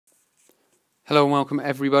Hello and welcome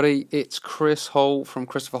everybody. It's Chris Hole from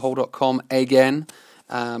ChristopherHole.com again,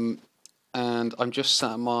 and I'm just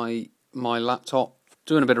sat at my laptop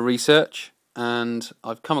doing a bit of research, and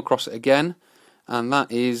I've come across it again, and that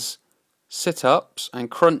is sit-ups and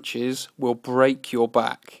crunches will break your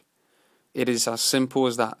back. It is as simple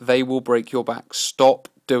as that. They will break your back. Stop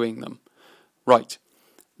doing them. Right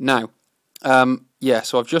now, so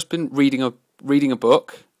I've just been reading a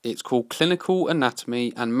book. It's called Clinical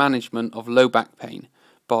Anatomy and Management of Low Back Pain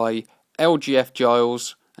by LGF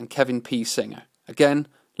Giles and Kevin P. Singer. Again,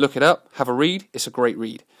 look it up, have a read, it's a great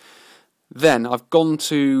read. Then I've gone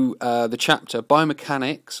to the chapter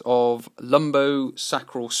Biomechanics of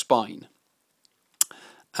Lumbosacral Spine.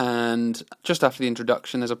 And just after the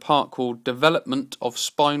introduction, there's a part called Development of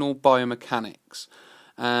Spinal Biomechanics.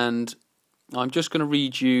 And I'm just going to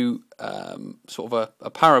read you sort of a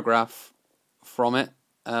paragraph from it.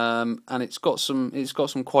 And it's got some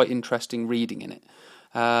quite interesting reading in it.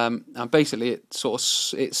 And basically, it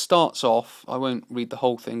starts off. I won't read the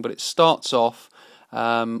whole thing, but it starts off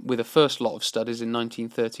with the first lot of studies in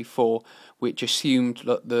 1934, which assumed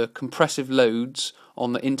that the compressive loads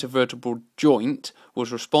on the intervertebral joint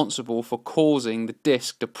was responsible for causing the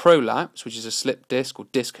disc to prolapse, which is a slip disc or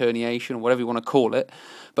disc herniation or whatever you want to call it,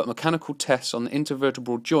 but mechanical tests on the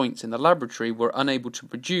intervertebral joints in the laboratory were unable to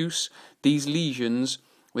produce these lesions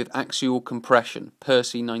with axial compression,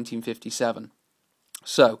 Percy 1957.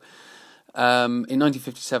 So, in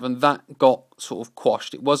 1957, that got sort of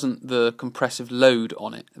quashed. It wasn't the compressive load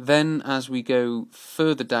on it. Then, as we go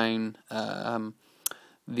further down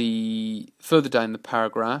the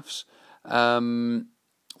paragraphs,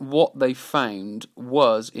 what they found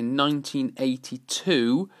was in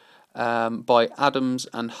 1982 by Adams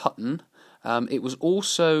and Hutton. It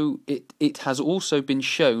has also been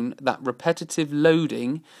shown that repetitive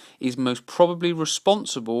loading is most probably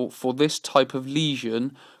responsible for this type of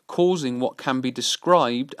lesion, causing what can be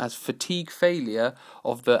described as fatigue failure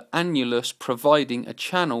of the annulus, providing a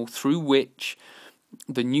channel through which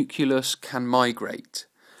the nucleus can migrate.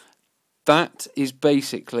 That is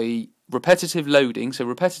basically repetitive loading. So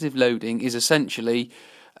repetitive loading is essentially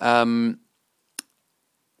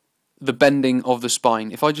the bending of the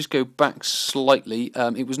spine. If I just go back slightly,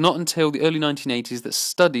 it was not until the early 1980s that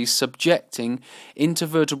studies subjecting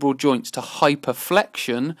intervertebral joints to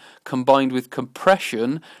hyperflexion combined with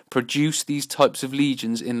compression produced these types of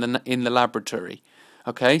lesions in the laboratory.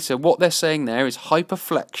 Okay, so what they're saying there is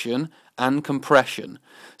hyperflexion and compression.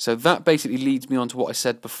 So that basically leads me on to what I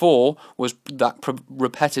said before, was that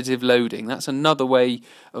repetitive loading. That's another way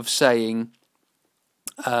of saying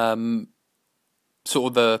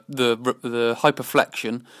sort of the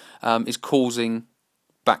hyperflexion is causing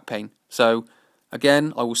back pain. So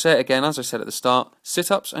again, I will say it again, as I said at the start,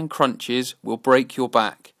 sit-ups and crunches will break your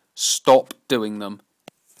back. Stop doing them.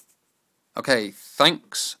 Okay,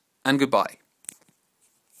 thanks and goodbye.